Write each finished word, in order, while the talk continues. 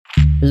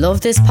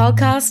Love this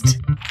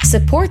podcast?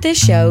 Support this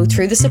show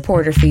through the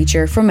supporter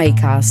feature from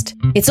Acast.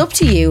 It's up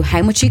to you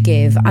how much you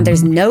give and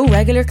there's no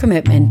regular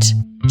commitment.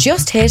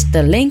 Just hit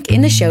the link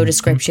in the show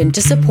description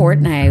to support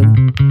now.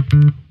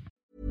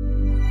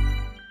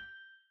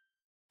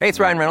 Hey, it's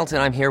Ryan Reynolds,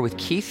 and I'm here with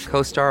Keith,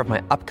 co-star of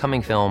my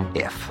upcoming film,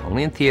 If,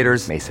 only in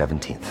theaters May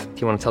 17th.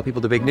 Do you want to tell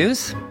people the big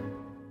news?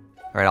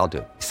 All right, I'll do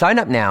it. Sign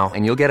up now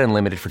and you'll get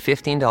unlimited for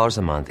 $15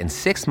 a month and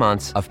 6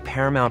 months of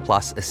Paramount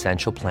Plus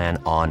Essential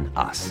Plan on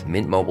us.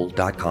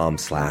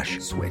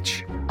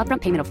 MintMobile.com/switch.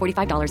 Upfront payment of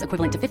 $45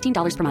 equivalent to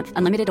 $15 per month.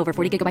 Unlimited over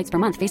 40 gigabytes per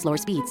month. Face lower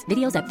speeds.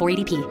 Videos at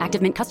 480p.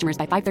 Active Mint customers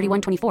by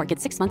 531.24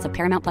 get 6 months of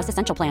Paramount Plus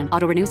Essential Plan.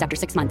 Auto renews after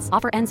 6 months.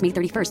 Offer ends May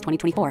 31st,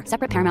 2024.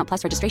 Separate Paramount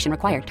Plus registration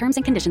required. Terms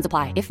and conditions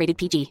apply if rated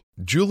PG.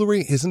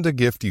 Jewelry isn't a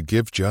gift you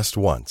give just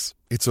once.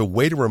 It's a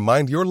way to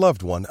remind your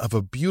loved one of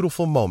a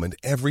beautiful moment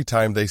every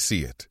time they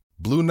see it.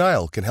 Blue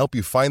Nile can help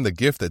you find the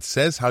gift that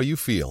says how you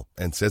feel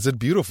and says it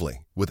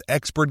beautifully, with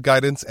expert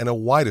guidance and a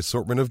wide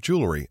assortment of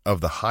jewelry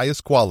of the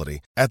highest quality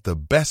at the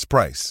best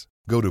price.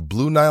 Go to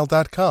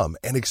BlueNile.com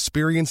and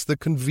experience the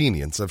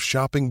convenience of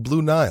shopping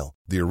Blue Nile,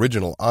 the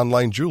original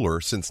online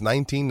jeweler since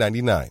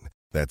 1999.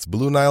 That's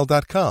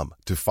BlueNile.com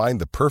to find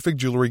the perfect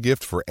jewelry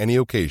gift for any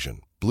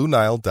occasion.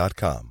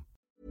 BlueNile.com.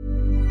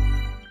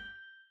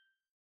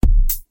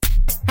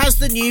 Has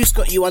the news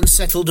got you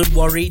unsettled and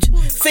worried?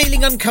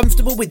 Feeling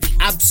uncomfortable with the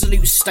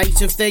absolute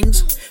state of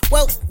things?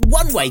 Well,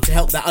 one way to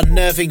help that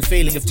unnerving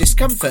feeling of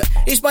discomfort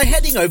is by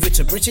heading over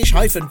to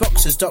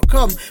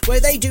British-Boxers.com, where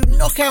they do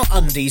knockout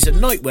undies and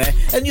nightwear,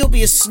 and you'll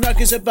be as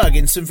snug as a bug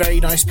in some very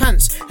nice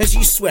pants as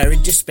you swear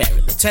in despair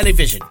at the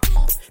television.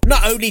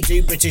 Not only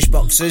do British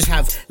Boxers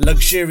have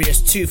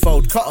luxurious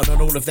two-fold cotton on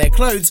all of their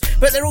clothes,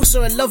 but they're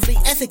also a lovely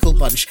ethical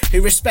bunch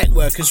who respect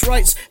workers'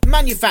 rights,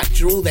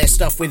 manufacture all their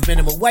stuff with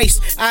minimal waste,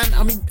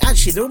 and,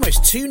 actually, they're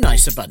almost too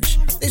nice a bunch.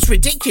 It's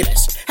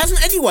ridiculous.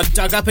 Hasn't anyone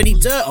dug up any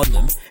dirt on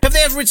them? Have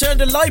they ever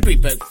returned a library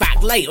book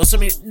back late or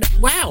something?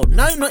 Wow,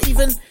 no, not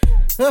even...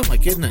 Oh my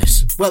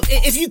goodness. Well,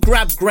 if you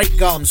grab great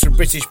garms from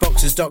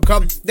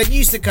BritishBoxers.com, then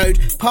use the code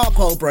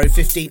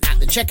PARPOLBRO15 at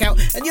the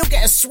checkout and you'll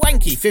get a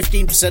swanky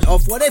 15%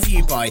 off whatever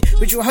you buy,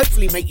 which will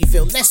hopefully make you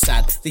feel less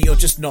sad that you're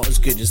just not as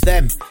good as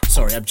them.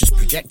 Sorry, I'm just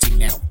projecting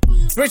now.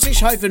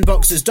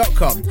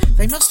 British-Boxers.com.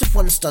 They must have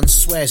once done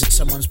swears at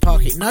someone's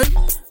parking. No,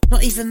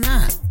 not even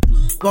that.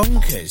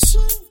 Bonkers.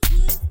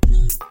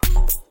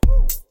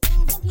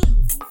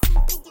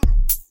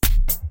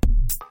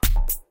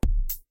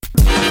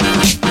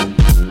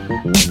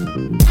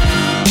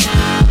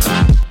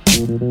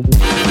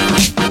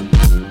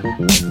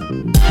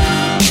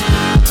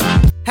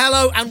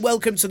 Hello and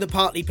welcome to the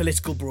Partly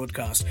Political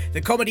Broadcast,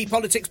 the comedy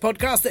politics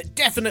podcast that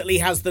definitely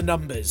has the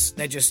numbers.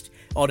 They're just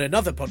on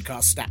another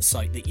podcast stats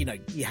site that, you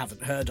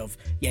haven't heard of.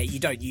 Yeah, you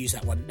don't use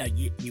that one. No,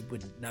 you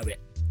wouldn't know it.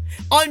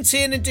 I'm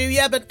Tiernan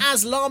Douieb, and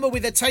as llama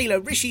with a tailor,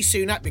 Rishi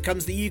Sunak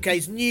becomes the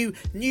UK's new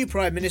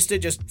Prime Minister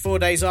just 4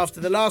 days after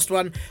the last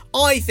one.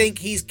 I think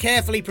he's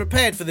carefully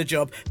prepared for the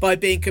job by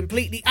being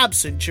completely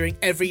absent during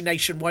every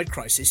nationwide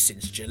crisis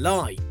since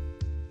July.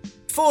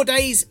 4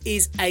 days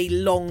is a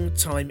long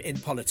time in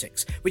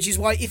politics, which is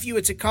why if you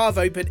were to carve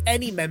open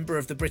any member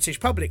of the British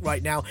public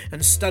right now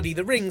and study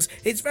the rings,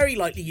 it's very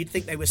likely you'd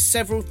think they were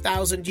several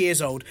thousand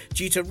years old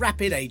due to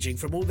rapid ageing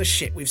from all the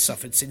shit we've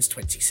suffered since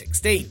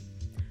 2016.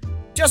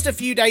 Just a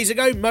few days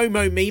ago,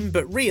 Momo meme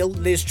but real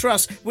Liz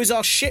Truss was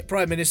our shit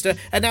Prime Minister,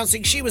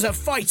 announcing she was a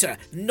fighter,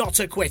 not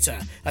a quitter.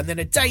 And then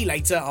a day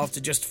later, after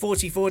just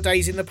 44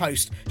 days in the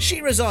post,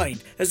 she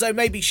resigned, as though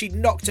maybe she'd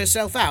knocked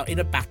herself out in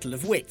a battle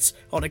of wits,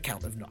 on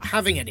account of not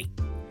having any.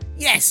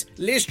 Yes,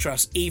 Liz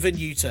Truss even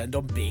U-turned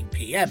on being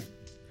PM.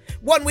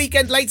 1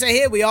 weekend later,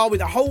 here we are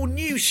with a whole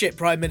new shit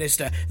Prime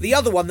Minister, the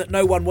other one that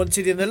no one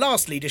wanted in the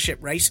last leadership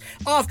race,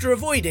 after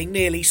avoiding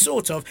nearly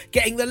sort of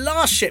getting the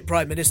last shit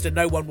Prime Minister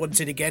no one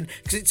wanted again,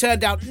 because it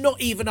turned out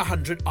not even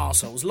 100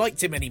 arseholes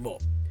liked him anymore.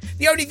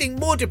 The only thing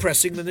more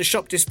depressing than the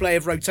shop display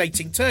of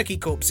rotating turkey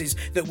corpses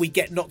that we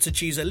get not to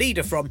choose a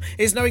leader from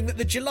is knowing that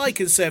the July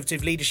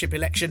Conservative leadership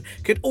election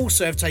could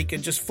also have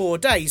taken just 4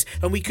 days,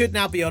 and we could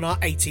now be on our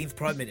 18th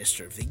Prime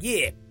Minister of the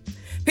year.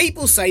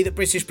 People say that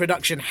British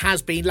production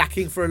has been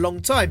lacking for a long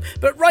time,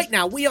 but right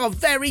now we are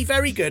very,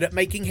 very good at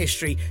making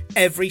history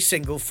every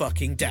single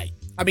fucking day.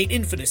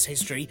 Infamous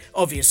history,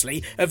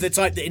 obviously, of the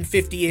type that in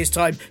 50 years'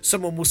 time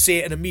someone will see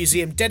it in a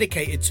museum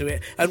dedicated to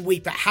it and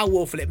weep at how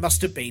awful it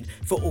must have been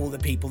for all the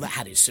people that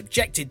had it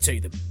subjected to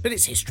them. But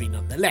it's history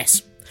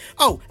nonetheless.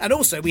 Oh, and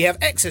also we have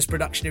excess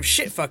production of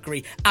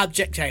shitfuckery,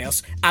 abject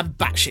chaos, and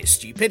batshit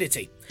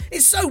stupidity.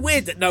 It's so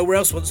weird that nowhere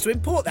else wants to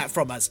import that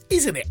from us,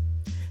 isn't it?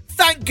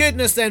 Thank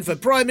goodness then for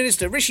Prime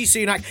Minister Rishi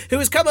Sunak, who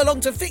has come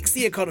along to fix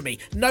the economy,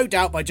 no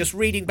doubt by just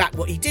reading back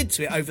what he did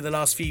to it over the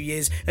last few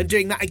years and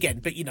doing that again,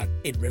 but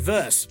in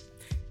reverse.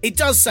 It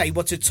does say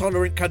what a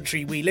tolerant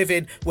country we live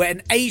in, where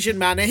an Asian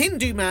man, a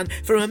Hindu man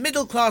from a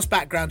middle-class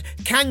background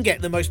can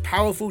get the most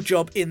powerful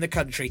job in the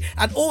country,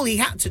 and all he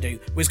had to do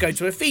was go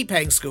to a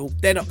fee-paying school,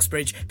 then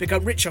Oxbridge,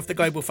 become rich off the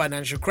global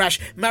financial crash,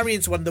 marry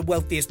into one of the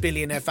wealthiest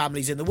billionaire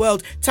families in the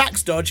world,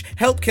 tax dodge,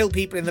 help kill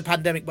people in the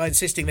pandemic by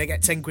insisting they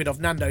get 10 quid off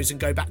Nando's and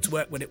go back to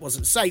work when it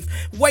wasn't safe,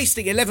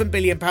 wasting £11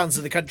 billion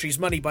of the country's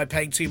money by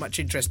paying too much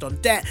interest on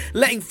debt,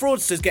 letting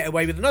fraudsters get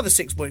away with another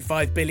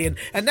 £6.5 billion,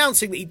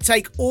 announcing that he'd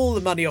take all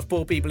the money off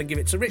poor people and give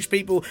it to rich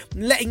people,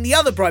 letting the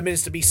other Prime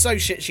Minister be so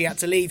shit she had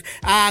to leave,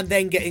 and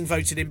then getting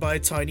voted in by a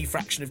tiny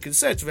fraction of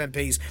Conservative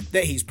MPs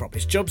that he's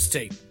promised jobs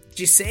to. Do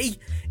you see?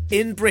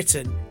 In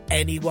Britain,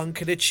 anyone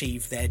can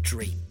achieve their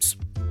dreams.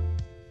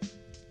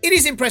 It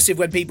is impressive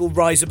when people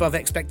rise above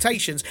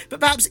expectations, but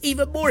perhaps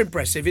even more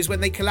impressive is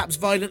when they collapse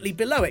violently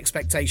below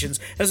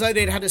expectations, as though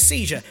they'd had a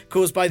seizure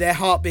caused by their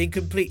heart being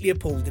completely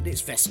appalled at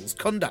its vessel's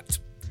conduct.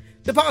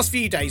 The past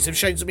few days have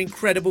shown some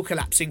incredible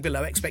collapsing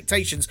below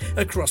expectations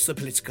across the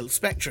political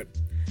spectrum.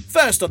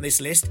 First on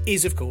this list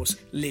is, of course,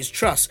 Liz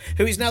Truss,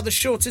 who is now the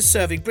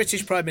shortest-serving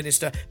British Prime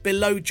Minister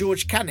below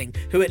George Canning,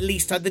 who at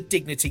least had the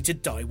dignity to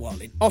die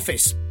while in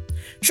office.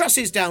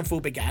 Truss's downfall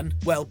began,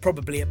 well,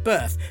 probably at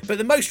birth, but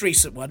the most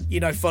recent one,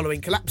 following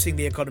collapsing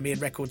the economy in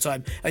record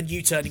time and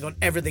U-turning on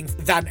everything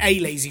than a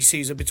lazy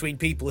Susan between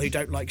people who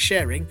don't like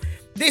sharing,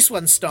 this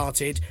one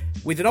started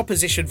with an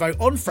opposition vote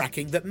on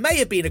fracking that may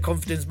have been a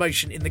confidence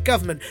motion in the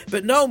government,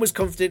 but no one was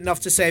confident enough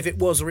to say if it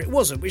was or it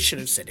wasn't, which should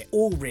have said it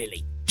all,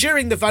 really.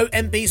 During the vote,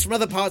 MPs from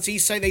other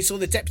parties say they saw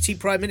the Deputy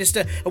Prime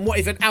Minister and what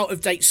if an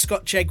out-of-date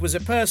Scotch egg was a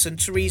person,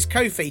 Therese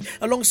Coffey,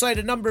 alongside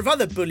a number of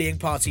other bullying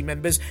party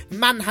members,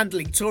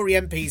 manhandling Tory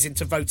MPs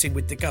into voting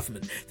with the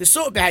government. The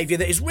sort of behaviour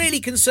that is really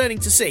concerning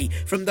to see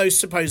from those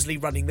supposedly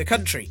running the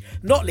country,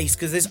 not least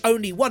because there's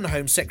only one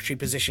Home Secretary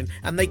position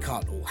and they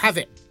can't all have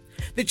it.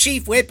 The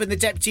Chief Whip and the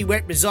Deputy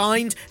Whip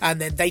resigned, and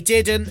then they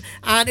didn't,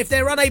 and if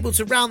they're unable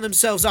to round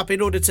themselves up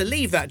in order to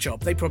leave that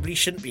job, they probably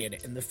shouldn't be in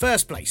it in the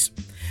first place.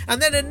 And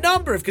then a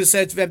number of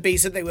Conservative MPs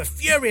said they were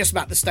furious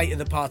about the state of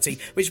the party,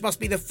 which must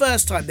be the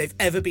first time they've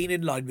ever been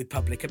in line with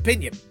public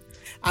opinion.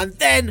 And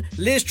then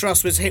Liz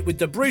Truss was hit with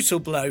the brutal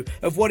blow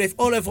of what if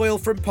olive oil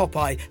from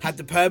Popeye had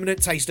the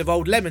permanent taste of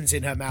old lemons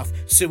in her mouth,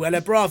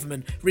 Suella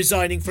Braverman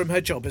resigning from her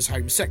job as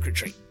Home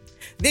Secretary.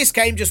 This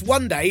came just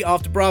one day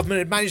after Braverman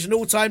had managed an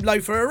all-time low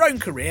for her own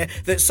career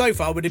that so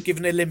far would have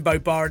given a limbo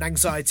bar an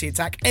anxiety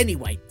attack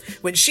anyway,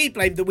 when she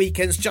blamed the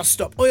weekend's Just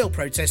Stop Oil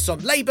protests on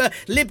Labour,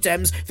 Lib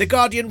Dems, The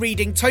Guardian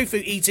reading,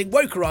 tofu-eating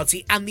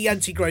Wokerati and the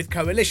Anti-Growth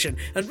Coalition,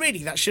 and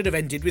really that should have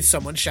ended with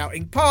someone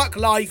shouting "Park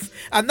Life,"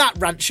 and that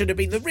rant should have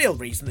been the real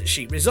reason that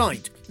she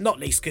resigned, not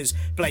least because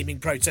blaming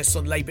protests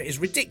on Labour is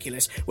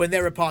ridiculous when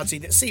they're a party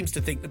that seems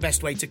to think the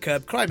best way to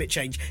curb climate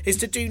change is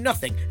to do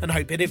nothing and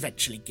hope it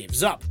eventually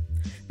gives up.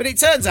 But it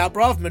turns out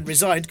Braverman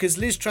resigned because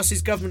Liz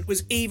Truss's government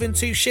was even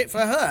too shit for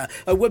her,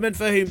 a woman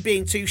for whom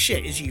being too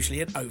shit is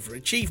usually an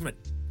overachievement.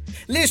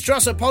 Liz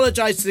Truss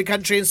apologised to the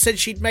country and said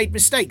she'd made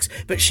mistakes,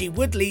 but she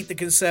would lead the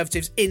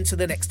Conservatives into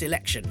the next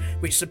election,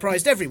 which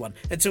surprised everyone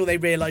until they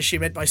realised she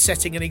meant by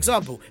setting an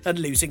example and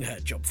losing her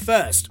job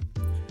first.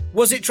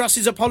 Was it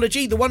Truss's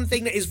apology, the one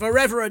thing that is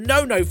forever a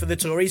no-no for the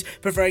Tories,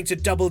 preferring to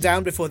double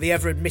down before they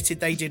ever admitted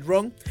they did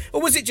wrong? Or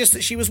was it just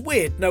that she was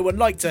weird, no one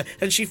liked her,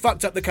 and she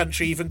fucked up the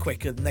country even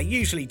quicker than they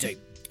usually do?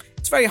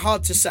 It's very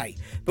hard to say,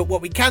 but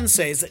what we can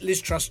say is that Liz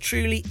Truss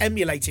truly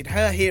emulated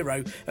her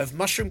hero of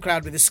Mushroom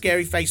Cloud with a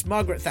scary face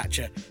Margaret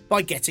Thatcher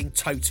by getting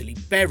totally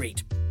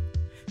buried.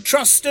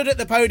 Truss stood at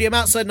the podium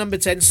outside Number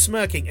 10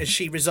 smirking as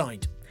she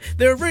resigned.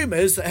 There are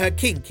rumours that her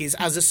kink is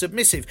as a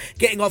submissive,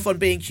 getting off on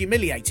being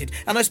humiliated,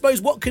 and I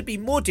suppose what could be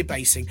more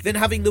debasing than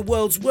having the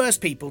world's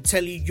worst people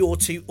tell you you're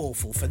too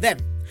awful for them?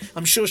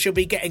 I'm sure she'll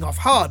be getting off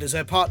hard as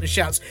her partner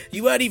shouts,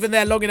 "You weren't even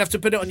there long enough to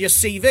put it on your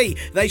CV,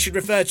 they should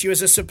refer to you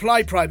as a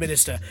supply Prime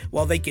Minister,"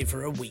 while they give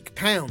her a weak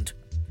pound.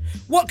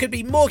 What could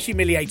be more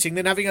humiliating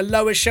than having a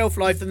lower shelf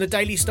life than the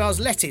Daily Star's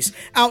lettuce,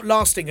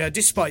 outlasting her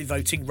despite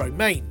voting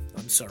Romaine?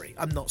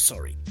 I'm not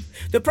sorry.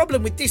 The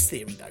problem with this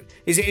theory, though,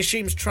 is it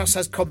assumes Truss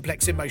has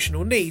complex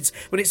emotional needs,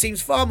 when it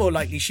seems far more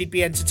likely she'd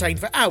be entertained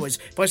for hours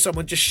by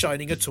someone just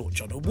shining a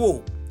torch on a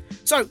wall.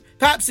 So,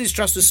 perhaps Liz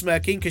Truss was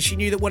smirking because she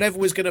knew that whatever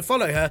was going to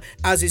follow her,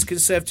 as is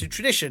Conservative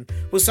tradition,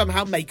 will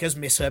somehow make us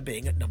miss her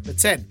being at number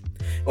 10.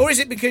 Or is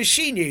it because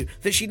she knew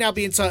that she'd now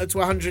be entitled to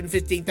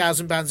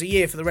 £115,000 a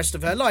year for the rest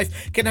of her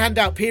life, can hand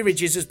out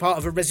peerages as part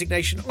of a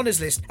resignation honours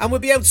list, and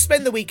would be able to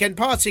spend the weekend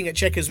partying at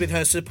Chequers with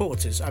her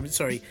supporters?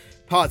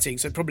 Partying,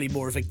 so probably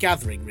more of a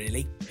gathering,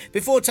 really,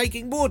 before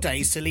taking more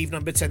days to leave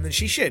number 10 than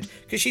she should,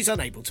 because she's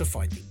unable to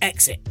find the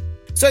exit.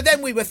 So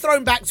then we were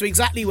thrown back to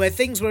exactly where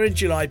things were in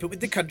July, but with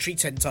the country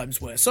 10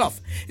 times worse off.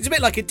 It's a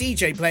bit like a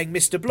DJ playing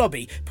Mr.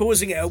 Blobby,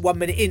 pausing it at 1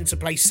 minute in to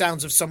play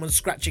sounds of someone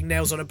scratching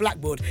nails on a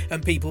blackboard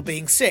and people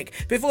being sick,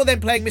 before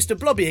then playing Mr.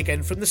 Blobby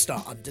again from the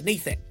start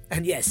underneath it.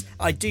 And yes,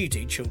 I do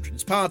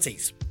children's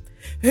parties.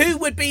 Who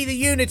would be the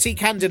unity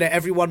candidate,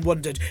 everyone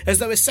wondered, as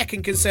though a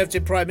second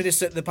Conservative Prime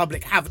Minister that the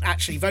public haven't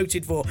actually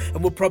voted for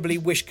and will probably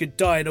wish could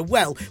die in a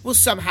well will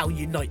somehow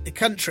unite the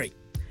country.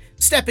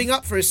 Stepping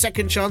up for a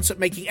second chance at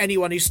making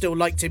anyone who still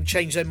liked him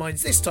change their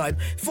minds this time,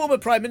 former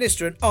Prime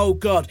Minister and, oh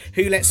God,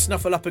 who let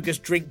Snuffleupagus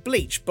drink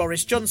bleach,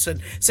 Boris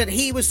Johnson, said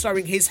he was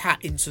throwing his hat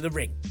into the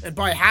ring. And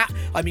by hat,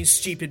 I mean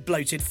stupid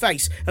bloated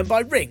face, and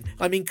by ring,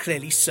 I mean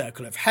clearly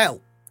circle of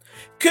hell.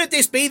 Could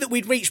this be that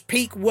we'd reached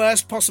peak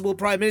worst possible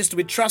Prime Minister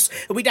with Truss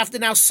and we'd have to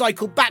now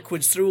cycle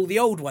backwards through all the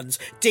old ones,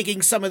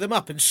 digging some of them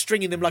up and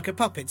stringing them like a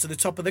puppet to the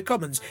top of the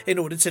Commons in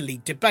order to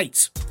lead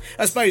debates?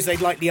 I suppose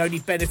they'd likely only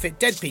benefit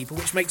dead people,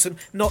 which makes them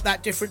not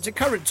that different to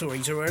current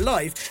Tories who are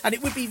alive, and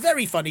it would be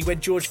very funny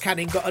when George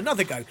Canning got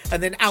another go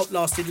and then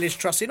outlasted Liz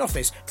Truss in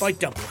office by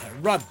double her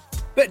run.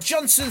 But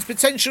Johnson's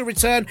potential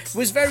return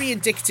was very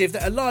indicative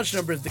that a large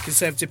number of the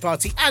Conservative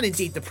Party, and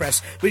indeed the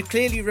press, would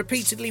clearly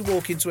repeatedly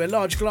walk into a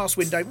large glass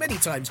window many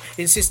times,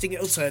 insisting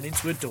it'll turn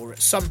into a door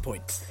at some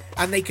point.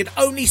 And they could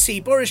only see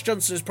Boris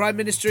Johnson as Prime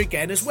Minister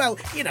again as well.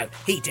 You know,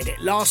 he did it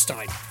last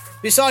time.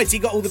 Besides, he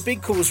got all the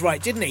big calls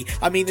right, didn't he?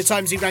 I mean, the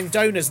times he rang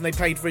donors and they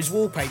paid for his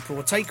wallpaper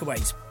or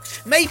takeaways.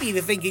 Maybe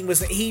the thinking was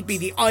that he'd be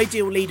the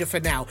ideal leader for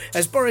now,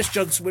 as Boris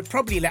Johnson would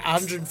probably let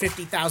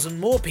 150,000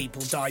 more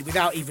people die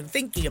without even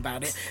thinking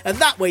about it, and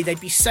that way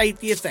they'd be saved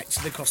the effects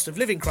of the cost of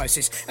living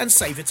crisis and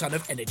save a ton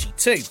of energy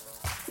too.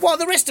 While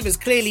the rest of us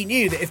clearly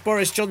knew that if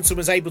Boris Johnson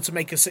was able to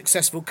make a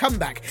successful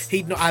comeback,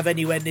 he'd not have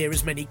anywhere near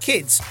as many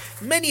kids,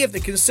 many of the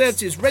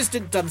Conservatives'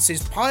 resident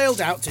dunces piled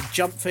out to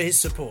jump for his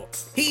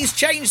support. He's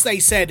changed, they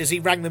said, as he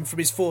rang them from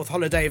his 4th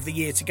holiday of the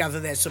year to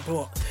gather their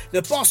support.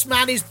 The boss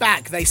man is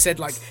back, they said,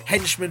 like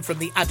henchmen from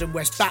the Adam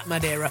West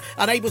Batman era,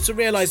 unable to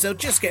realise they'll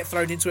just get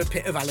thrown into a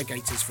pit of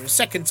alligators for a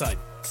second time.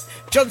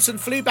 Johnson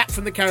flew back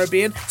from the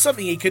Caribbean,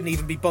 something he couldn't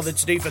even be bothered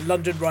to do for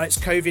London riots,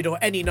 COVID or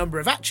any number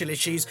of actual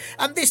issues,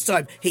 and this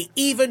time he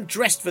even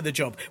dressed for the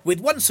job, with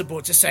one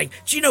supporter saying,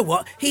 "Do you know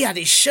what? He had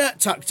his shirt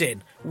tucked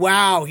in."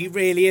 Wow, he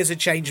really is a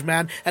changed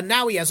man, and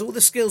now he has all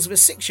the skills of a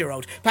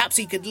 6-year-old. Perhaps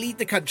he could lead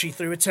the country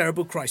through a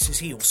terrible crisis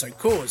he also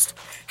caused.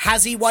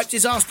 Has he wiped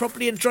his arse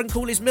properly and drunk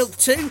all his milk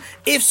too?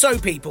 If so,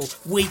 people,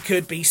 we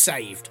could be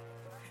saved.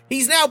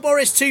 He's now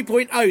Boris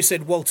 2.0,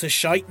 said Walter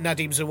Scheidt,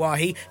 Nadhim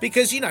Zawahi,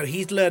 because, you know,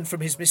 he's learned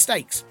from his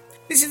mistakes.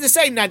 This is the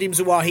same Nadhim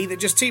Zawahi that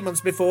just 2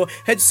 months before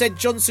had said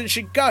Johnson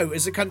should go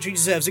as the country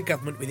deserves a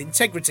government with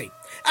integrity.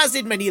 As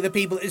did many of the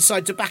people that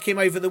decided to back him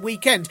over the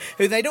weekend,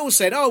 who they'd all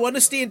said,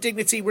 honesty and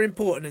dignity were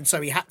important and so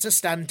he had to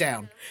stand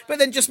down. But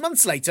then just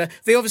months later,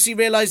 they obviously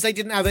realised they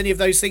didn't have any of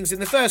those things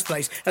in the first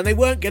place and they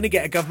weren't going to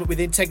get a government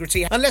with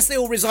integrity unless they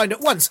all resigned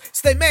at once,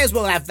 so they may as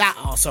well have that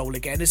arsehole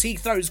again as he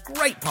throws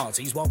great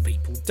parties while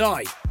people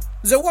die.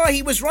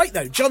 Zawahi was right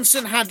though,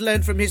 Johnson had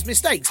learned from his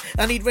mistakes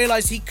and he'd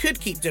realised he could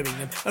keep doing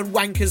them and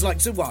wankers like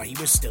Zawahi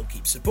would still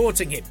keep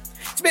supporting him.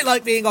 It's a bit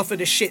like being offered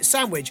a shit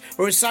sandwich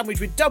or a sandwich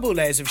with double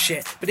layers of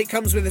shit, but it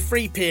comes with a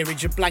free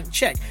peerage, a blank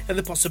cheque and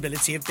the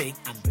possibility of being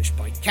ambushed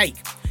by cake.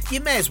 You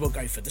may as well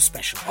go for the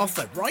special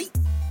offer, right?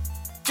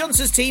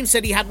 Johnson's team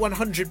said he had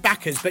 100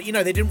 backers, but they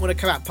didn't want to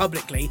come out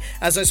publicly,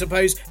 as I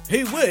suppose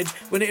who would,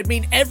 when it would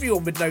mean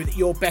everyone would know that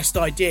your best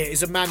idea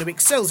is a man who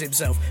excels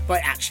himself by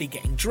actually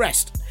getting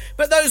dressed.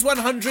 But those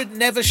 100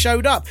 never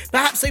showed up.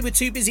 Perhaps they were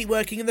too busy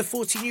working in the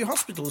 40 new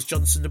hospitals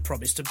Johnson had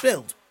promised to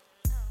build.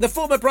 The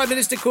former Prime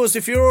Minister caused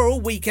a furore all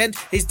weekend,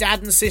 his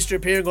dad and sister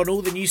appearing on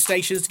all the news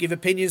stations to give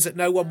opinions that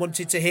no one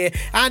wanted to hear,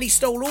 and he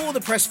stole all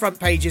the press front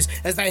pages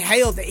as they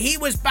hailed that he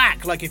was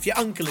back, like if your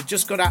uncle had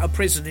just got out of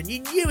prison and you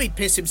knew he'd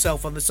piss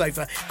himself on the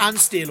sofa and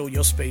steal all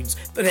your spoons,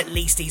 but at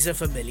least he's a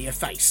familiar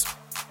face.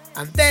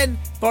 And then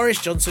Boris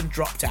Johnson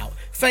dropped out,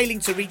 failing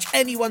to reach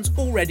anyone's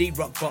already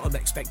rock-bottom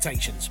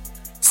expectations.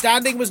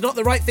 Standing was not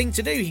the right thing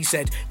to do, he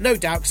said, no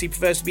doubt because he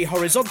prefers to be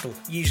horizontal,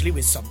 usually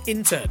with some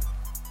intern.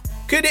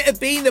 Could it have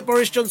been that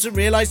Boris Johnson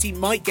realised he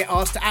might get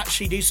asked to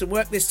actually do some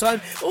work this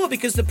time, or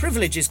because the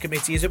Privileges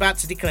Committee is about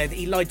to declare that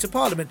he lied to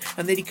Parliament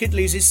and that he could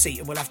lose his seat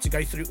and will have to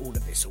go through all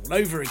of this all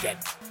over again?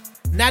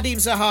 Nadhim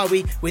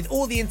Zawahi, with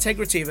all the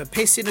integrity of a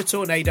piss in a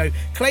tornado,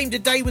 claimed a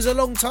day was a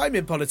long time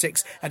in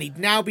politics and he'd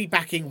now be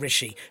backing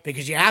Rishi,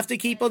 because you have to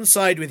keep on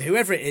side with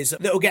whoever it is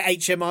that'll get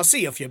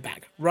HMRC off your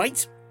back,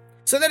 right?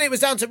 So then it was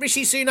down to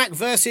Rishi Sunak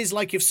versus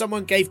like if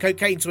someone gave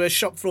cocaine to a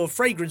shop floor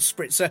fragrance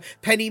spritzer,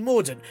 Penny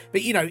Mordaunt,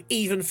 but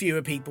even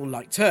fewer people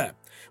liked her.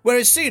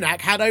 Whereas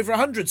Sunak had over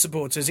 100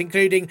 supporters,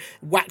 including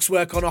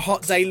waxwork on a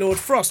hot day Lord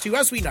Frost, who,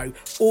 as we know,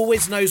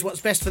 always knows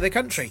what's best for the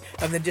country,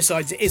 and then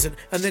decides it isn't,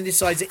 and then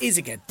decides it is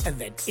again, and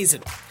then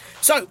isn't.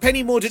 So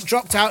Penny Mordaunt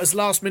dropped out as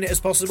last minute as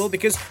possible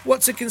because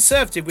what's a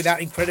Conservative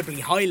without incredibly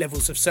high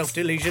levels of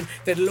self-delusion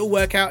that it'll all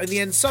work out in the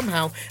end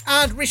somehow,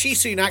 and Rishi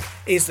Sunak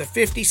is the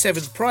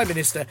 57th Prime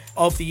Minister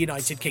of the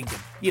United Kingdom,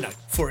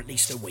 for at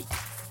least a week.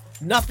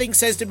 Nothing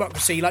says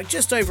democracy like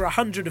just over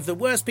 100 of the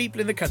worst people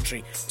in the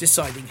country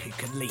deciding who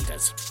can lead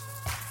us.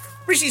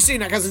 Rishi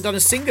Sunak hasn't done a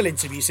single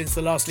interview since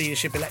the last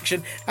leadership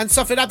election and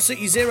suffered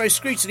absolutely zero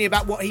scrutiny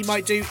about what he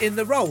might do in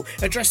the role,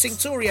 addressing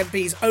Tory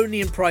MPs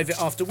only in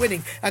private after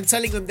winning and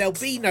telling them there'll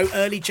be no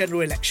early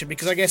general election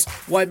because I guess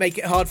why make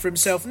it hard for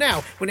himself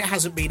now when it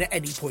hasn't been at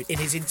any point in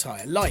his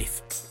entire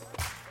life?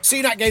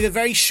 Sunak gave a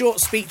very short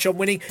speech on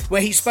winning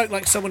where he spoke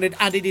like someone had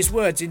added his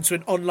words into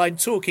an online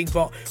talking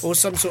bot or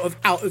some sort of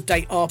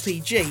out-of-date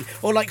RPG,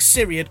 or like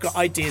Siri had got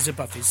ideas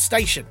above his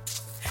station.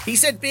 He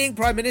said being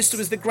Prime Minister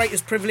was the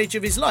greatest privilege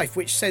of his life,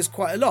 which says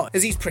quite a lot,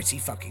 as he's pretty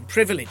fucking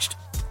privileged.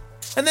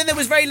 And then there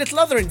was very little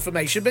other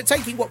information, but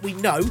taking what we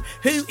know,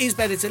 who is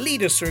better to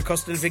lead us through a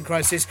cost of living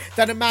crisis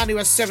than a man who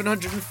has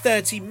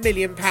 £730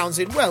 million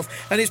in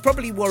wealth and is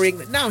probably worrying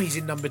that now he's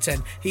in number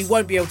 10, he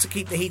won't be able to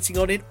keep the heating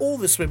on in all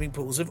the swimming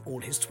pools of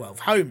all his 12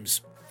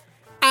 homes.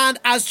 And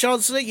as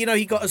Chancellor,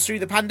 he got us through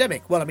the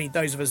pandemic. Well, I mean,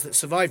 those of us that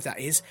survived, that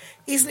is.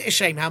 Isn't it a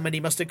shame how many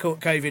must have caught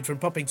COVID from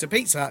popping to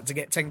Pizza Hut to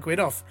get 10 quid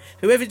off?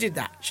 Whoever did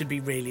that should be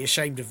really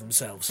ashamed of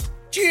themselves.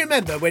 Do you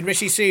remember when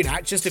Rishi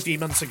Sunak, just a few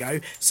months ago,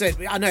 said,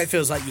 I know it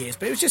feels like years,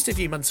 but it was just a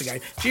few months ago,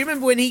 do you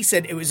remember when he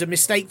said it was a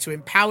mistake to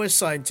empower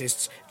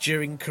scientists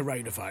during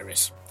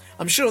coronavirus?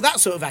 I'm sure that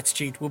sort of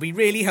attitude will be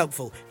really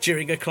helpful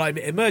during a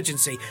climate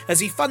emergency, as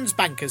he funds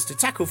bankers to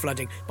tackle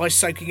flooding by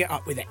soaking it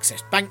up with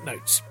excess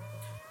banknotes.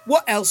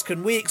 What else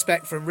can we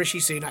expect from Rishi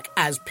Sunak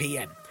as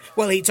PM?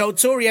 Well, he told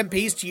Tory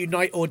MPs to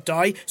unite or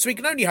die, so we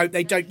can only hope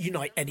they don't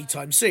unite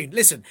anytime soon.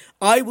 Listen,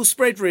 I will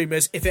spread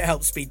rumours if it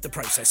helps speed the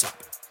process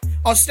up.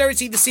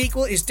 Austerity the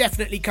sequel is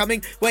definitely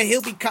coming, where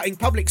he'll be cutting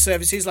public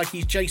services like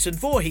he's Jason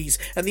Voorhees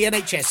and the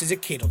NHS is a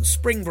kid on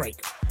spring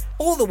break.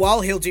 All the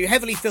while, he'll do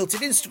heavily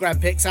filtered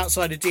Instagram pics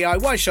outside a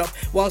DIY shop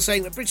while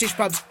saying that British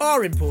pubs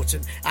are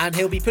important, and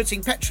he'll be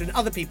putting petrol in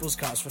other people's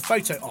cars for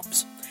photo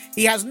ops.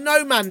 He has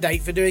no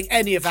mandate for doing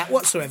any of that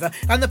whatsoever,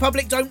 and the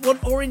public don't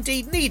want or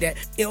indeed need it.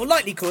 It'll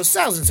likely cause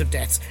thousands of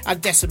deaths and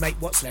decimate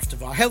what's left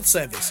of our health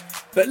service.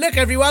 But look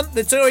everyone,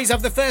 the Tories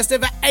have the first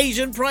ever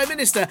Asian Prime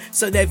Minister,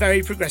 so they're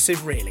very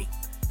progressive really.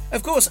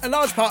 Of course, a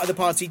large part of the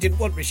party didn't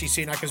want Rishi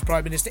Sunak as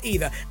Prime Minister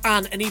either,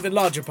 and an even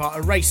larger part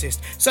are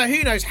racist. So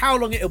who knows how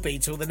long it'll be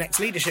till the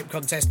next leadership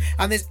contest,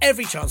 and there's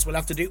every chance we'll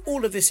have to do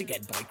all of this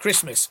again by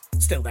Christmas.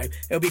 Still though,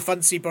 it'll be fun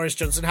to see Boris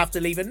Johnson have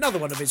to leave another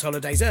one of his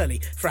holidays early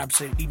for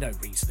absolutely no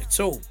reason at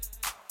all.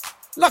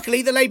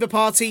 Luckily, the Labour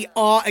Party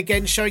are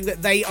again showing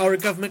that they are a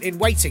government in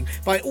waiting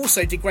by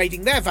also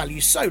degrading their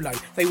values so low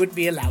they wouldn't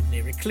be allowed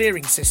near a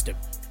clearing system.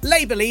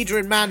 Labour leader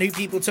and man who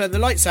people turn the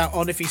lights out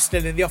on if he's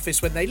still in the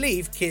office when they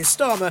leave, Keir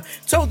Starmer,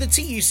 told the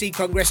TUC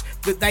Congress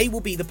that they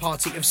will be the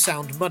party of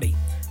sound money,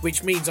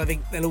 which means I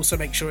think they'll also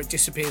make sure it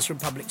disappears from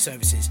public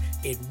services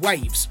in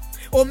waves.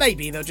 Or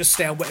maybe they'll just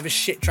stay on whatever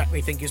shit track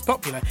they think is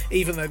popular,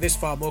 even though there's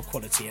far more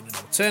quality in an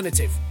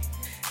alternative.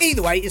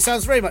 Either way, it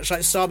sounds very much like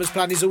Starmer's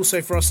plan is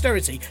also for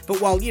austerity, but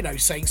while,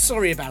 saying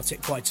sorry about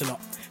it quite a lot.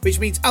 Which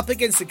means up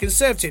against the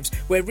Conservatives,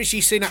 where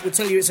Rishi Sunak will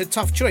tell you it's a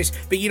tough choice,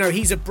 but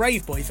he's a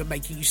brave boy for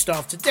making you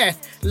starve to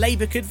death,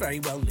 Labour could very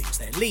well lose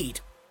their lead.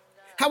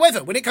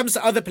 However, when it comes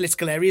to other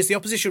political areas, the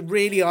opposition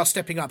really are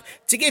stepping up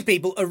to give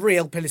people a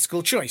real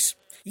political choice.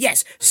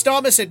 Yes,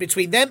 Starmer said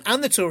between them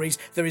and the Tories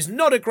there is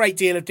not a great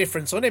deal of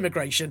difference on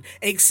immigration,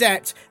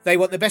 except they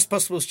want the best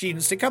possible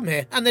students to come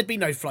here and there'd be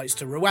no flights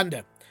to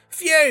Rwanda.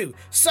 Phew!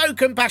 So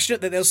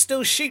compassionate that they'll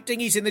still shoot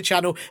dinghies in the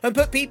Channel and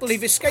put people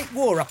who've escaped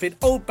war up in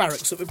old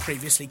barracks that were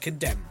previously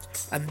condemned.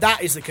 And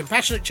that is the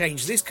compassionate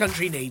change this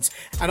country needs,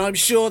 and I'm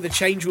sure the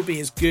change will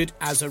be as good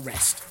as a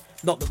rest.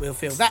 Not that we'll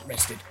feel that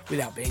rested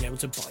without being able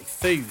to buy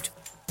food.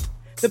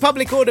 The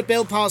Public Order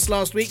Bill passed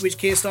last week, which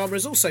Keir Starmer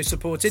has also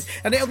supported,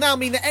 and it'll now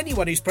mean that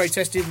anyone who's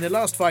protested in the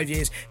last 5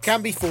 years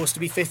can be forced to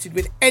be fitted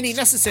with any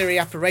necessary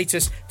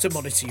apparatus to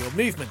monitor your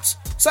movements.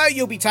 So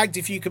you'll be tagged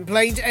if you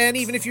complained, and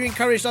even if you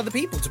encouraged other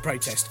people to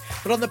protest.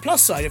 But on the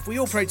plus side, if we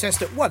all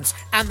protest at once,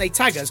 and they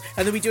tag us,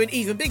 and then we do an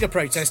even bigger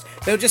protest,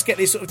 they'll just get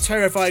this sort of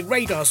terrifying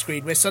radar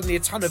screen where suddenly a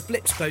ton of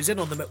blips close in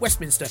on them at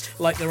Westminster,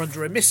 like they're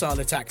under a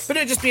missile attack. But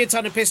it'll just be a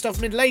ton of pissed off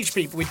middle-aged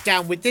people with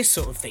 "Down with this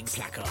sort of thing"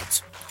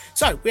 placards.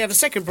 So, we have a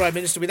second Prime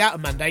Minister without a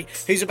mandate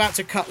who's about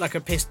to cut like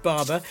a pissed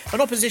barber,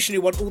 an opposition who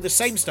want all the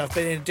same stuff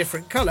but in a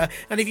different colour,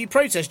 and if you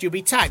protest you'll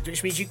be tagged,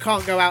 which means you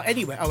can't go out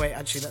anywhere. Oh wait,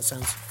 actually that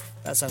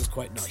sounds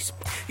quite nice.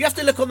 You have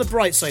to look on the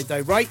bright side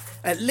though, right?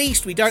 At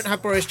least we don't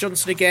have Boris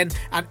Johnson again,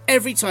 and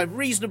every time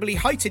reasonably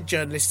heighted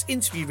journalists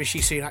interview Rishi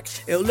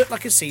Sunak, it'll look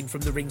like a scene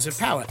from the Rings of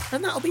Power,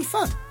 and that'll be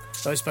fun.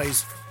 So I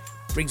suppose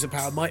Rings of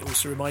Power might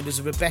also remind us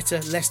of a better,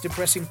 less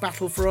depressing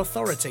battle for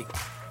authority.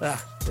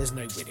 There's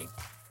no winning.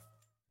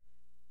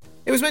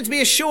 It was meant to be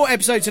a short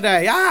episode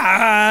today.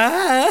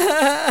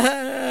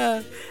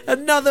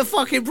 Another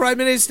fucking Prime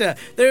Minister.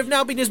 There have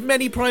now been as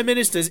many Prime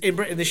Ministers in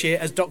Britain this year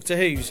as Doctor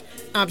Who's.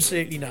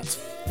 Absolutely nuts.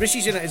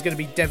 Rishi Sunak is going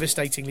to be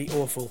devastatingly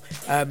awful,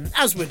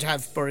 as would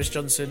have Boris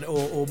Johnson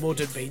or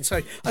Mordaunt been. So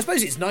I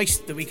suppose it's nice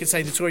that we can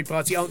say the Tory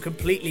party aren't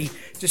completely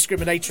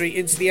discriminatory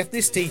into the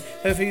ethnicity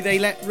of who they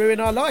let ruin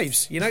our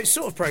lives. It's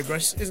sort of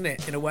progress, isn't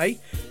it, in a way,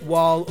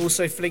 while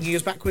also flinging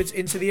us backwards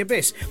into the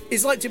abyss.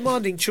 It's like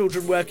demanding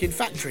children work in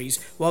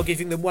factories while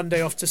giving them one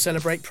day off to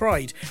celebrate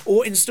Pride,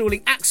 or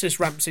installing access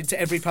ramps into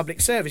every public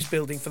service service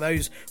building for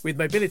those with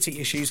mobility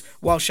issues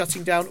while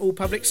shutting down all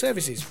public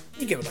services.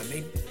 You get what I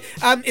mean.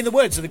 In the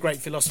words of the great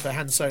philosopher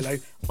Han Solo,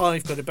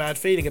 I've got a bad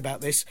feeling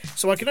about this,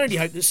 so I can only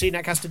hope that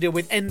Sunak has to deal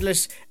with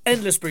endless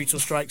brutal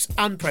strikes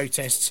and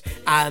protests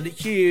and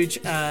huge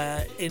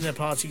inner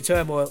party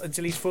turmoil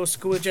until he's forced to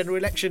call a general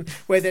election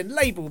where then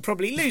Labour will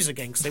probably lose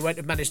again because they won't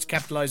have managed to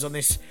capitalise on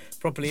this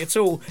properly at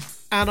all.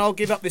 And I'll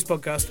give up this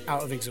podcast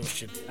out of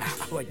exhaustion.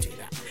 I won't do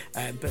that.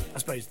 But I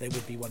suppose there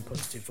would be one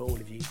positive for all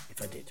of you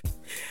if I did.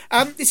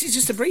 This is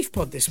just a brief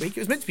pod this week. It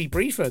was meant to be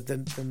briefer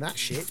than that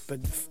shit,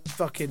 but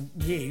fucking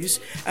news.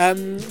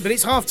 But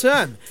it's half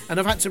term, and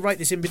I've had to write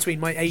this in between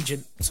my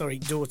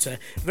daughter,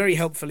 very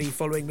helpfully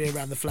following me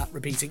around the flat,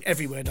 repeating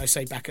every word I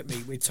say back at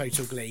me with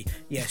total glee.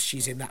 Yes,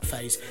 she's in that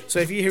phase. So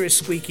if you hear a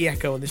squeaky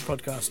echo on this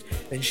podcast,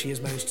 then she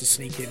has managed to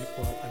sneak in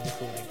while I'm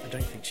recording. I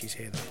don't think she's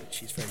here though, but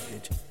she's very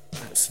good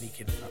at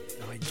sneaking up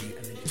behind you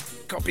and then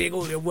just copying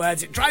all your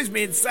words. It drives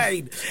me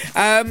insane.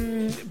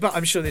 But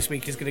I'm sure this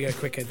week is going to go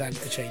quicker than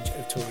a change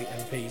of Tory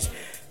MPs.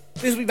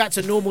 This will be back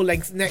to normal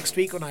length next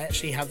week when I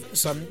actually have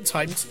some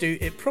time to do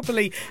it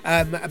properly.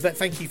 But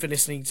thank you for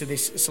listening to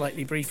this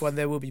slightly brief one.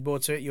 There will be more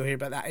to it. You'll hear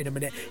about that in a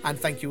minute. And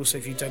thank you also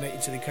if you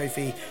donated to the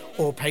Ko-fi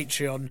or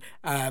Patreon.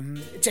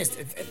 Just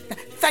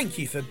thank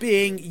you for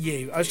being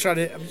you. I was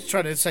trying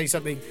to say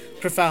something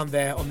profound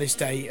there on this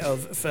day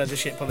of further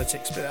shit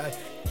politics, but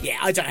yeah,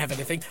 I don't have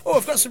anything. Oh,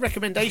 I've got some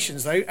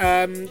recommendations though.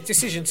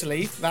 Decision to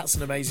Leave. That's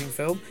an amazing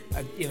film.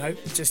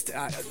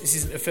 This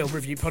isn't a film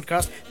review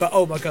podcast, but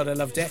oh my god, I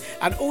loved it.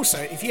 And also,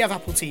 if you have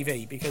Apple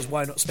TV, because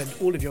why not spend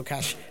all of your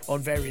cash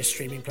on various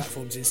streaming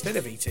platforms instead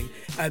of eating?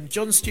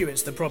 Jon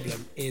Stewart's The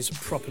Problem is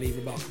properly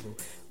remarkable.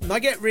 And I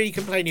get really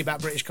complaining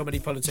about British comedy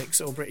politics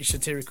or British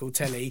satirical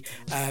telly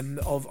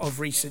of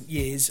recent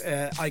years.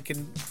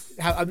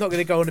 I'm not going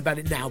to go on about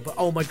it now, but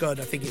oh my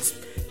god, I think it's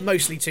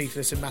mostly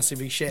toothless and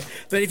massively shit.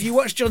 But if you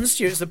watch Jon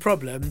Stewart's The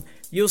Problem,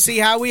 you'll see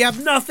how we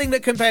have nothing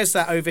that compares to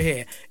that over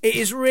here. It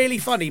is really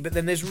funny, but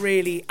then there's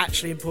really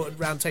actually important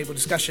roundtable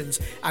discussions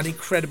and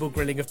incredible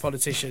grilling of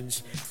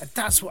politicians. And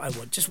that's what I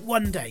want. Just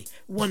one day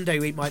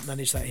we might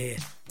manage that here.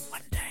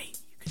 One day.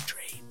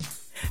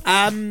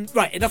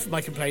 Right, enough of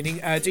my complaining.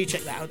 Do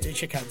check that out. Do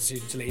check out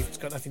Decision to Leave. It's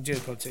got nothing to do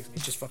with politics.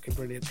 It's just fucking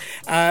brilliant.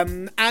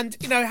 And,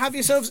 have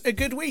yourselves a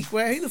good week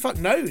where who the fuck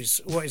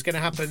knows what is going to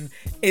happen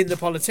in the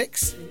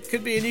politics.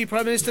 Could be a new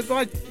Prime Minister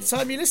by the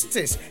time you listen to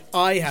this.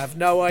 I have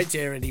no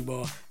idea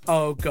anymore.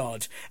 Oh,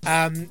 God.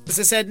 As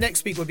I said,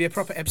 next week will be a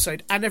proper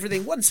episode and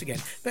everything once again.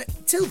 But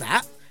till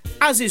that,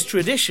 as is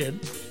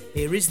tradition,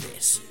 here is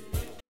this.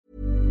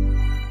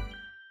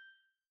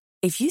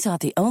 If you thought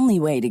the only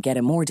way to get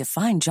a more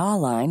defined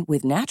jawline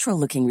with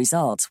natural-looking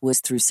results was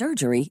through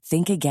surgery,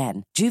 think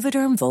again.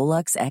 Juvederm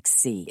Volux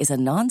XC is a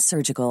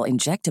non-surgical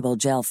injectable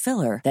gel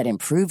filler that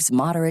improves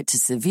moderate to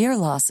severe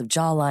loss of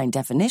jawline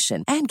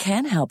definition and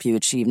can help you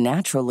achieve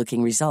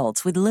natural-looking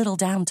results with little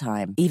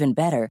downtime. Even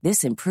better,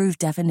 this improved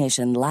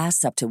definition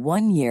lasts up to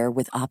 1 year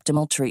with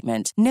optimal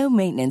treatment. No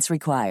maintenance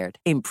required.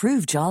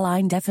 Improve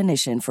jawline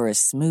definition for a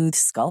smooth,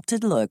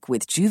 sculpted look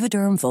with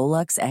Juvederm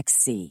Volux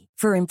XC.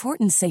 For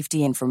important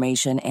safety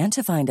information and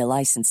to find a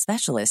licensed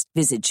specialist,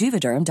 visit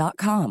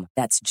Juvederm.com.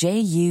 That's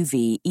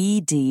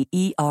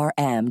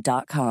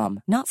JUVEDERM.com.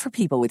 Not for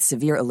people with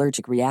severe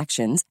allergic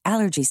reactions,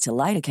 allergies to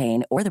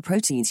lidocaine, or the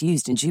proteins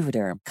used in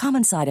Juvederm.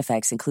 Common side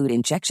effects include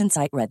injection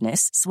site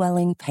redness,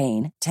 swelling,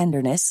 pain,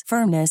 tenderness,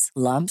 firmness,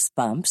 lumps,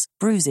 bumps,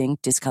 bruising,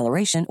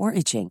 discoloration, or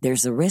itching.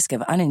 There's a risk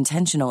of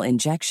unintentional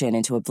injection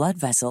into a blood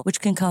vessel, which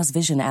can cause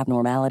vision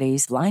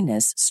abnormalities,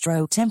 blindness,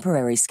 stroke,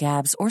 temporary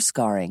scabs, or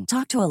scarring.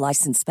 Talk to a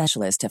licensed specialist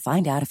to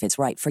find out if it's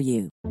right for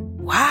you.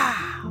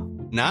 Wow.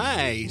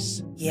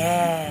 Nice.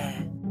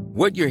 Yeah.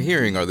 What you're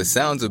hearing are the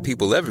sounds of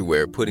people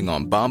everywhere putting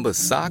on Bombas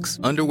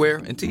socks, underwear,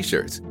 and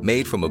T-shirts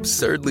made from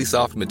absurdly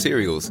soft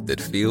materials that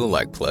feel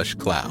like plush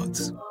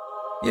clouds.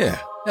 Yeah,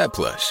 that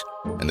plush.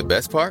 And the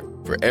best part?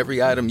 For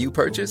every item you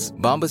purchase,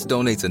 Bombas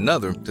donates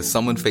another to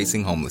someone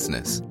facing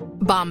homelessness.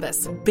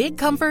 Bombas. Big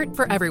comfort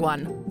for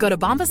everyone. Go to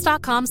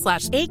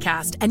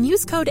bombas.com/ACAST and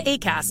use code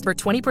ACAST for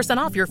 20%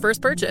 off your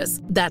first purchase.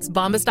 That's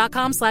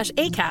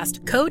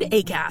bombas.com/ACAST. Code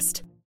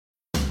ACAST.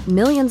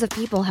 Millions of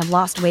people have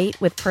lost weight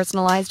with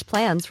personalized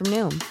plans from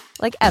Noom.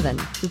 Like Evan,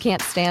 who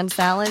can't stand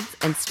salads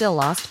and still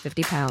lost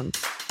 50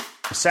 pounds.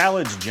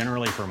 Salads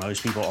generally for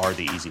most people are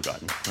the easy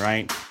button,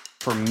 right?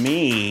 For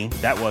me,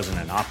 that wasn't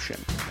an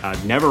option.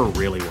 I never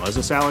really was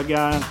a salad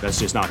guy. That's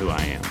just not who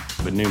I am.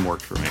 But Noom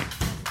worked for me.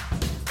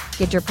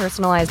 Get your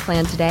personalized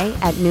plan today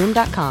at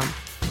Noom.com.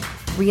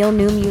 Real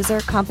Noom user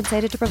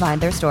compensated to provide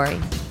their story.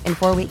 In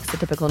 4 weeks, the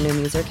typical Noom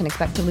user can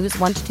expect to lose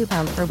 1 to 2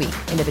 pounds per week.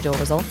 Individual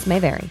results may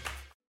vary.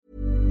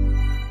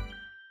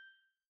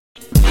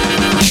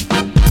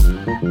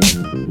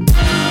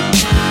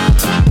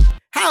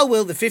 How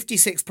will the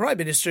 56th Prime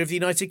Minister of the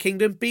United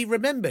Kingdom be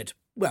remembered?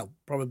 Well,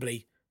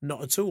 probably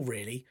not at all,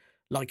 really.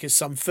 Like as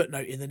some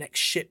footnote in the next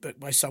shitbook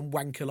by some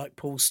wanker like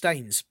Paul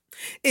Staines.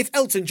 If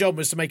Elton John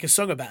was to make a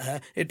song about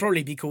her, it'd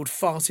probably be called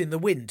Fart in the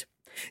Wind.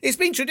 It's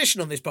been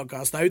tradition on this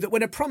podcast, though, that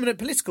when a prominent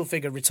political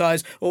figure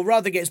retires, or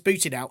rather gets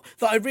booted out,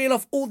 that I reel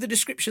off all the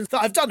descriptions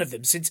that I've done of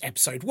them since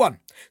episode 1.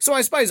 So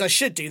I suppose I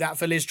should do that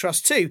for Liz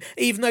Truss too,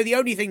 even though the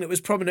only thing that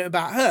was prominent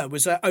about her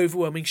was her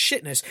overwhelming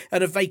shitness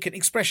and a vacant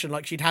expression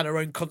like she'd had her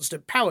own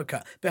constant power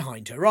cut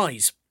behind her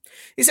eyes.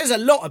 It says a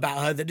lot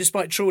about her that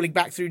despite trawling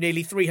back through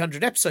nearly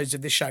 300 episodes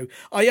of this show,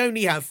 I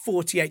only have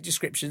 48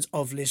 descriptions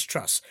of Liz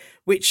Truss,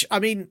 which, I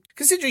mean,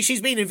 considering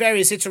she's been in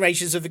various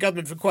iterations of the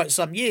government for quite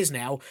some years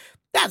now,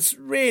 that's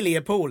really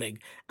appalling.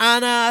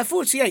 And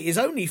 48 is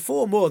only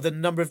 4 more than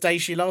the number of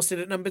days she lasted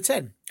at number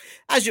 10.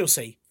 As you'll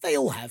see, they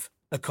all have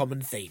a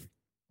common theme.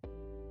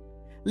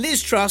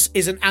 Liz Truss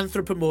is an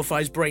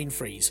anthropomorphised brain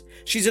freeze.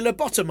 She's a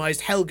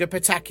lobotomised Helga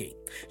Pataki.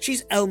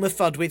 She's Elmer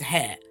Fudd with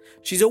hair.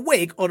 She's a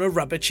wig on a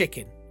rubber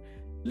chicken.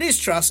 Liz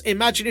Truss,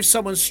 imagine if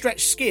someone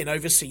stretched skin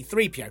over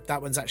C-3PO.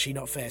 That one's actually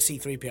not fair.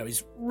 C-3PO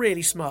is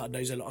really smart and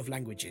knows a lot of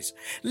languages.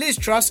 Liz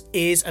Truss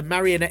is a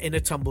marionette in a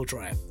tumble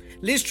dryer.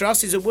 Liz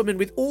Truss is a woman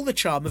with all the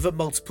charm of a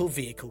multiple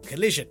vehicle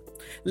collision.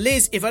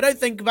 Liz, if I don't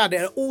think about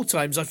it at all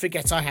times, I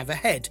forget I have a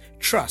head.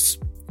 Truss.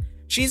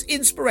 She's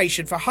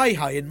inspiration for Hi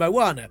Hi in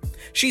Moana.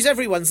 She's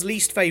everyone's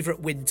least favourite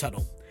wind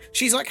tunnel.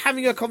 She's like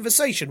having a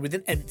conversation with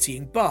an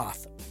emptying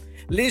bath.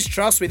 Liz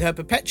Truss with her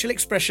perpetual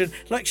expression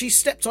like she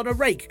stepped on a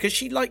rake, because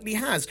she likely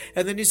has,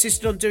 and then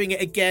insisted on doing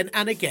it again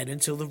and again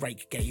until the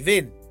rake gave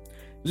in.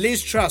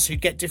 Liz Truss who'd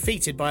get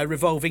defeated by a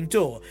revolving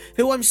door,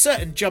 who I'm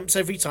certain jumps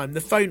every time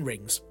the phone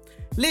rings.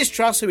 Liz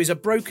Truss who is a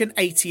broken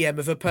ATM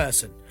of a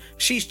person.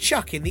 She's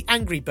Chuck in the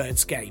Angry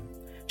Birds game.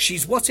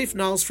 She's what if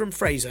Niles from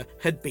Frasier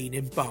had been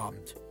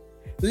embalmed.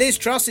 Liz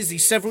Truss is the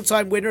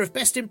several-time winner of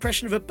Best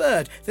Impression of a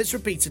Bird that's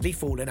repeatedly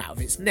fallen out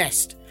of its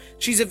nest.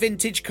 She's a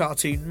vintage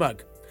cartoon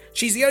mug.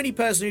 She's the only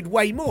person who'd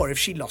weigh more if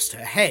she lost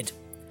her head.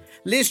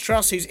 Liz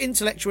Truss, whose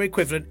intellectual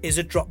equivalent is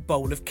a drop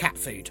bowl of cat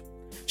food.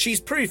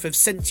 She's proof of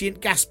sentient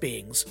gas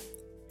beings.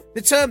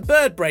 The term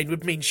bird brain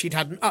would mean she'd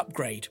had an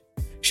upgrade.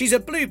 She's a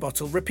blue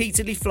bottle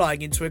repeatedly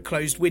flying into a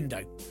closed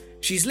window.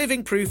 She's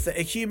living proof that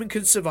a human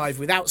can survive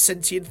without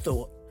sentient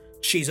thought.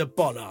 She's a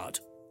bollard.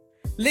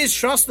 Liz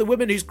Truss, the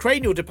woman whose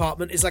cranial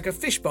department is like a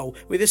fishbowl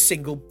with a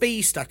single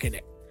bee stuck in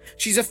it.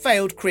 She's a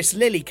failed Chris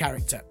Lilly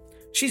character.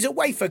 She's a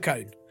wafer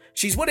cone.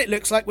 She's what it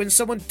looks like when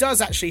someone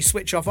does actually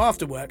switch off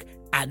after work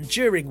and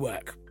during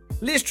work.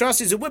 Liz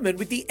Truss is a woman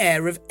with the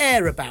air of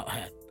air about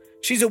her.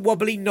 She's a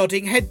wobbly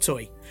nodding head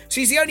toy.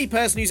 She's the only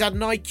person who's had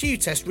an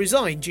IQ test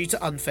resign due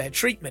to unfair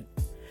treatment.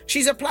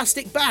 She's a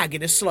plastic bag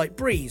in a slight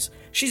breeze.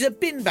 She's a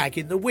bin bag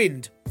in the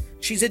wind.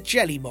 She's a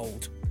jelly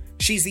mould.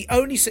 She's the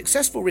only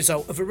successful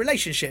result of a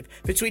relationship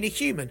between a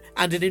human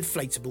and an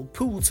inflatable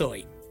pool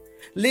toy.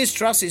 Liz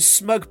Truss is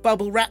smug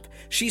bubble wrap.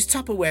 She's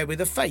Tupperware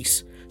with a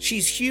face.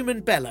 She's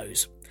human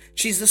bellows.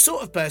 She's the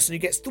sort of person who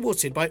gets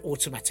thwarted by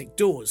automatic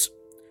doors.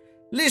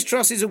 Liz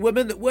Truss is a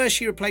woman that were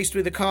she replaced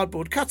with a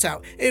cardboard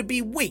cutout, it would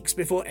be weeks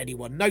before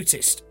anyone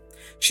noticed.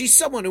 She's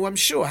someone who I'm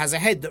sure has a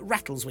head that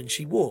rattles when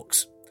she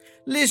walks.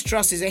 Liz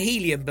Truss is a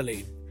helium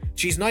balloon.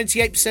 She's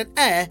 98%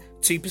 air,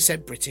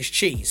 2% British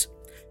cheese.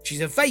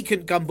 She's a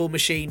vacant gumball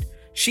machine.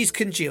 She's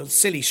congealed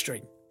silly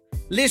string.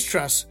 Liz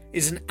Truss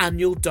is an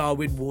annual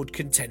Darwin Ward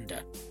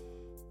contender.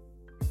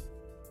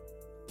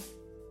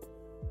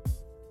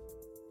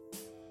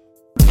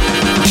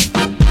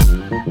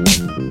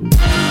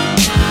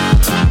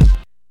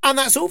 And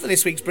that's all for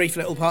this week's brief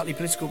little partly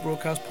political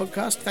broadcast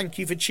podcast. Thank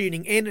you for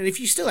tuning in. And if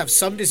you still have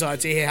some desire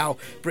to hear how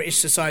British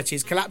society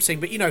is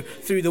collapsing, but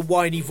through the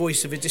whiny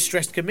voice of a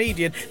distressed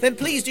comedian, then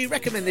please do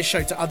recommend this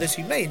show to others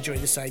who may enjoy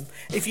the same.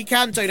 If you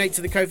can, donate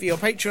to the Ko-fi or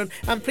Patreon,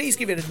 and please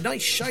give it a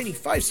nice shiny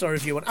 5-star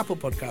review on Apple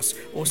Podcasts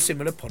or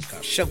similar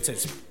podcast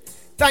shelters.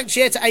 Thanks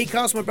here to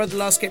Acast, my brother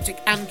Last Skeptic,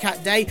 and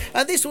Cat Day.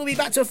 And this will be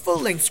back to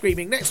full-length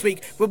screaming next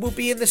week, when we'll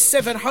be in the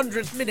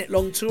 700th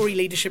minute-long Tory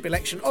leadership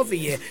election of the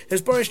year,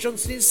 as Boris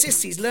Johnson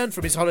insists he's learned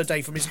from his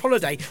holiday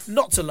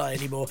not to lie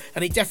anymore,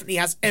 and he definitely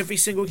has every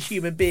single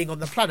human being on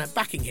the planet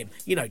backing him,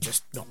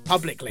 just not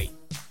publicly.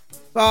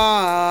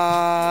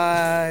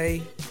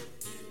 Bye!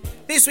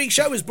 This week's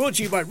show was brought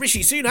to you by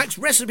Rishi Sunak's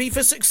Recipe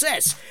for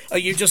Success. Are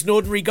you just an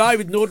ordinary guy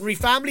with an ordinary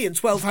family and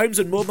 12 homes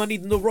and more money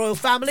than the royal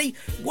family?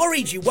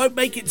 Worried you won't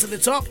make it to the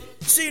top?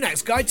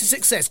 Sunak's Guide to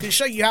Success can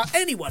show you how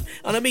anyone,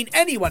 and I mean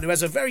anyone who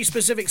has a very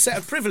specific set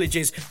of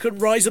privileges, can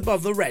rise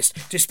above the rest,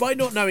 despite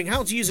not knowing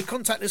how to use a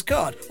contactless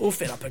card or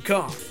fill up a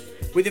car.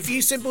 With a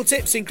few simple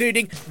tips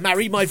including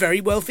marry my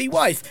very wealthy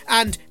wife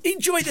and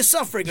enjoy the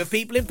suffering of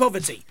people in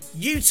poverty,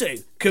 you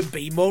too can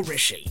be more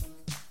Rishi.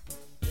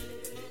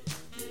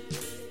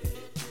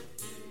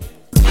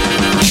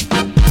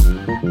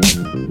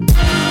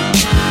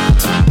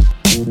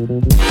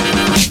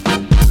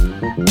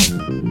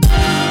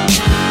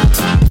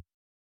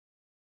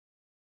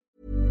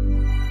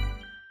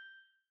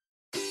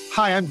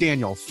 Hi, I'm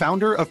Daniel,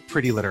 founder of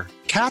Pretty Litter.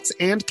 Cats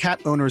and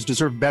cat owners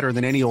deserve better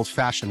than any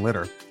old-fashioned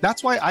litter.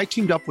 That's why I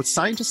teamed up with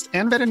scientists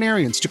and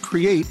veterinarians to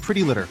create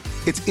Pretty Litter.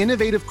 Its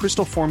innovative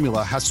crystal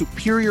formula has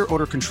superior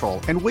odor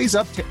control and weighs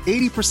up to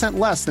 80%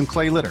 less than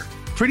clay litter.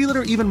 Pretty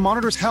Litter even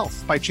monitors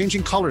health by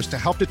changing colors to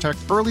help detect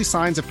early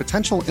signs of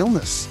potential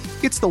illness.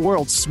 It's the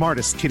world's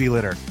smartest kitty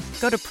litter.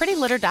 Go to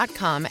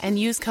prettylitter.com and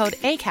use code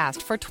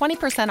ACAST for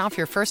 20% off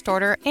your first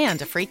order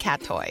and a free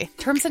cat toy.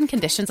 Terms and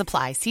conditions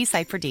apply. See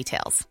site for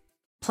details.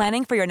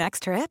 Planning for your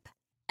next trip?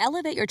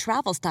 Elevate your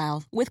travel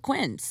style with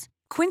Quince.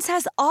 Quince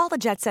has all the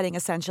jet-setting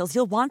essentials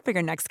you'll want for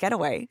your next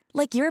getaway,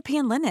 like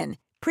European linen,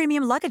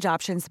 premium luggage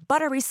options,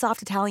 buttery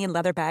soft Italian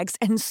leather bags,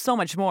 and so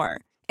much more.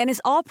 And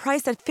is all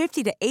priced at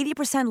 50 to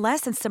 80%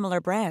 less than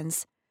similar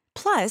brands.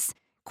 Plus,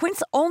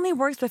 Quince only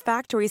works with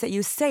factories that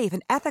use safe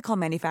and ethical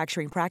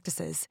manufacturing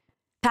practices.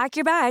 Pack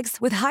your bags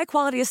with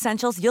high-quality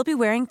essentials you'll be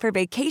wearing for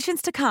vacations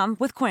to come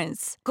with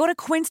Quince. Go to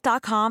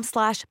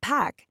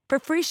quince.com/pack for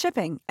free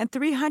shipping and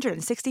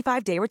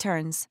 365-day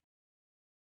returns.